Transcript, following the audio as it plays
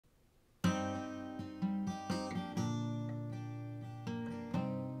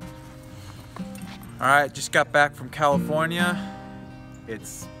All right, just got back from California.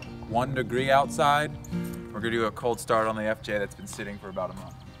 It's 1 degree outside. We're gonna do a cold start on the FJ that's been sitting for about a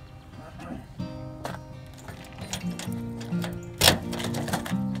month.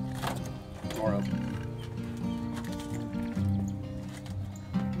 Door open.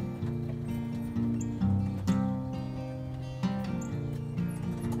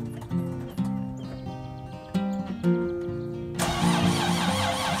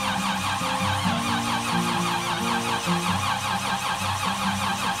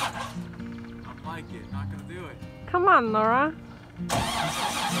 Not gonna do it. Come on, Laura. Look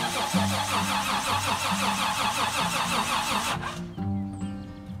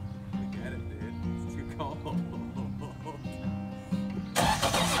at it, dude. It's too cold.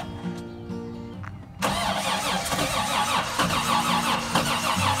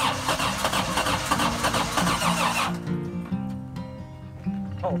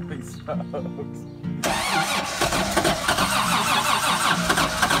 Holy smokes.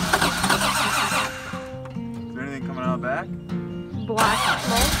 Coming out back? Black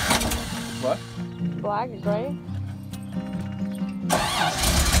smoke. What? Black, gray.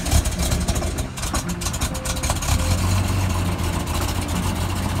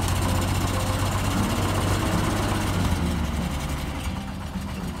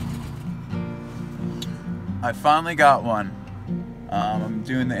 I finally got one. I'm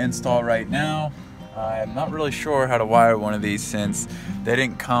doing the install right now. I'm not really sure how to wire one of these since they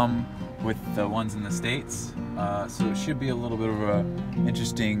didn't come with the ones in the States. So it should be a little bit of an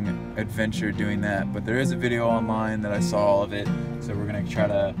interesting adventure doing that, but there is a video online that I saw all of it, so we're gonna try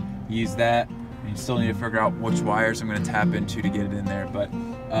to use that. You still need to figure out which wires I'm gonna tap into to get it in there, but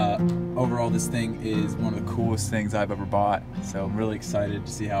overall this thing is one of the coolest things I've ever bought, so I'm really excited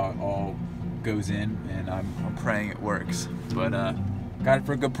to see how it all goes in, and I'm praying it works. But got it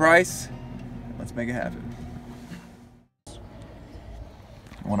for a good price. Let's make it happen. You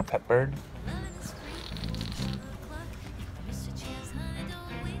want a pet bird?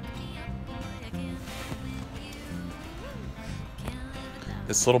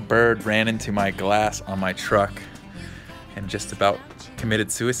 This little bird ran into my glass on my truck and just about committed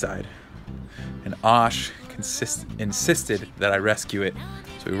suicide. And Osh insisted that I rescue it.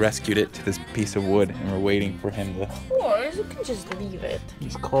 So we rescued it to this piece of wood and we're waiting for him to... Of course, you can just leave it.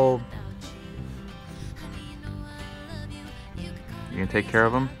 He's cold. You gonna take care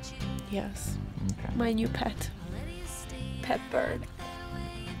of him? Yes. Okay. My new pet. Pet bird.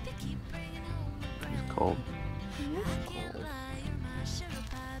 He's cold.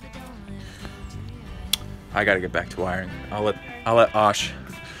 I gotta get back to wiring. I'll let Osh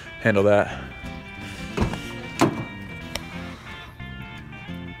handle that.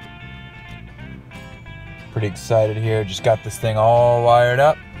 Pretty excited here. Just got this thing all wired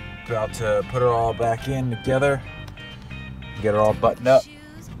up. About to put her all back in together. Get her all buttoned up.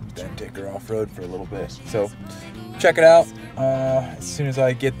 Then take her off-road for a little bit. So check it out. As soon as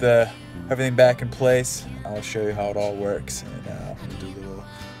I get everything back in place, I'll show you how it all works, and we'll do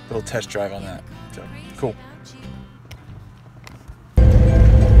a little test drive on that. So cool.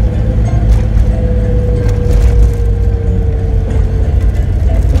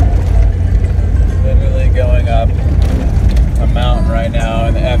 Literally going up a mountain right now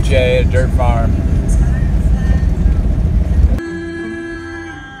in the FJ at a dirt farm.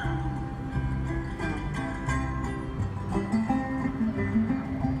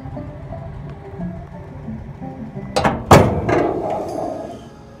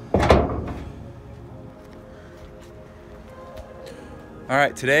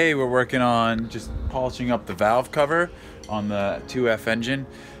 Alright, today we're working on just polishing up the valve cover on the 2F engine.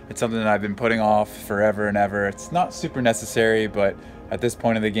 It's something that I've been putting off forever and ever. It's not super necessary, but at this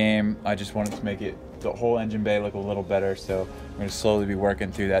point of the game, I just wanted to make the whole engine bay look a little better. So I'm going to slowly be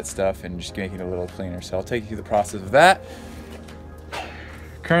working through that stuff and just making it a little cleaner. So I'll take you through the process of that.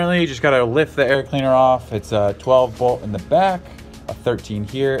 Currently, you just got to lift the air cleaner off. It's a 12 bolt in the back, a 13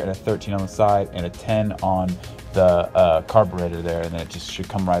 here, and a 13 on the side, and a 10 on the carburetor there, and then it just should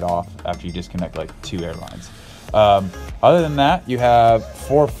come right off after you disconnect like 2 air lines. Other than that, you have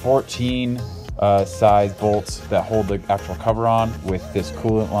 4 14 size bolts that hold the actual cover on with this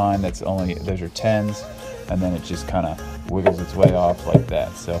coolant line that's only, those are 10s, and then it just kind of wiggles its way off like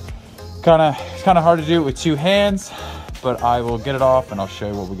that. So it's kind of hard to do it with 2 hands, but I will get it off and I'll show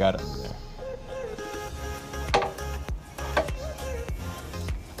you what we got under there.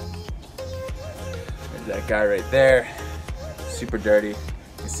 There's that guy right there, super dirty.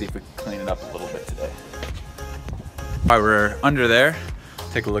 Let's see if we can clean it up a little bit today. While we're under there,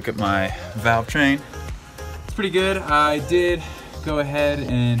 take a look at my valve train. It's pretty good. I did go ahead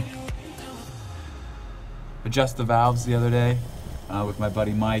and adjust the valves the other day with my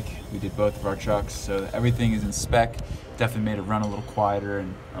buddy Mike. We did both of our trucks, so everything is in spec. Definitely made it run a little quieter,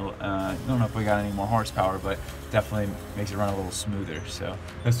 and I don't know if we got any more horsepower, but definitely makes it run a little smoother. So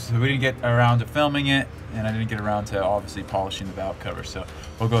we didn't get around to filming it, and I didn't get around to obviously polishing the valve cover. So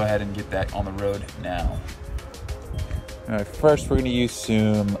we'll go ahead and get that on the road now. All right, first we're gonna use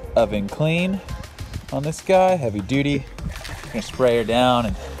some oven clean on this guy, heavy duty. We're gonna spray her down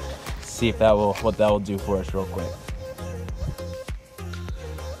and see if what that will do for us real quick.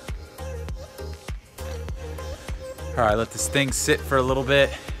 All right, let this thing sit for a little bit.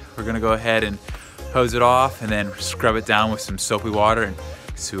 We're gonna go ahead and hose it off and then scrub it down with some soapy water and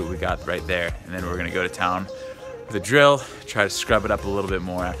see what we got right there. And then we're gonna go to town with a drill, try to scrub it up a little bit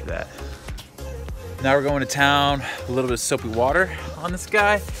more after that. Now we're going to town, a little bit of soapy water on this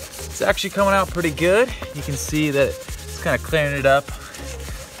guy. It's actually coming out pretty good. You can see that it's kind of clearing it up,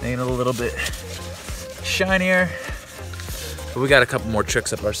 making it a little bit shinier. But we got a couple more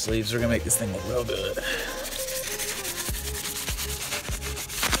tricks up our sleeves. We're gonna make this thing look real good.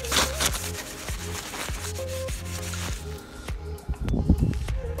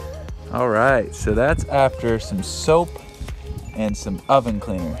 All right, so that's after some soap and some oven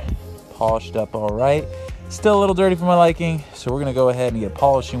cleaner. Polished up all right. Still a little dirty for my liking, so we're gonna go ahead and get a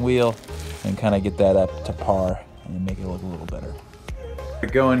polishing wheel and kind of get that up to par and make it look a little better.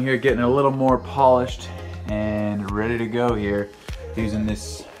 Going here, getting a little more polished and ready to go here. Using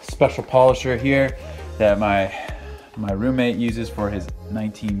this special polisher here that my roommate uses for his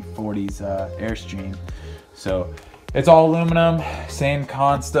 1940s Airstream. So it's all aluminum, same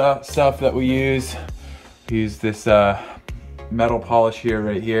stuff that we use. Use this metal polish here,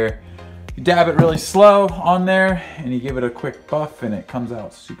 right here. You dab it really slow on there and you give it a quick buff and it comes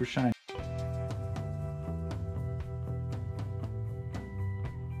out super shiny.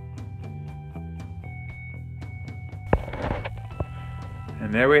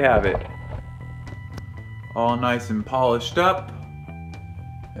 And there we have it. All nice and polished up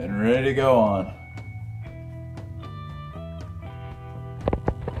and ready to go on.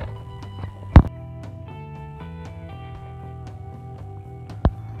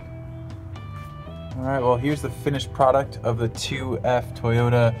 All right, well, here's the finished product of the 2F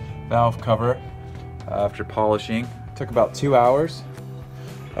Toyota valve cover after polishing. It took about 2 hours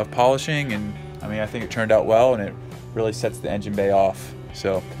of polishing, and I mean, I think it turned out well, and it really sets the engine bay off.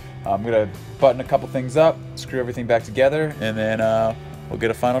 So I'm gonna button a couple things up, screw everything back together, and then we'll get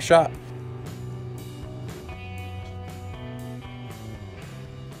a final shot.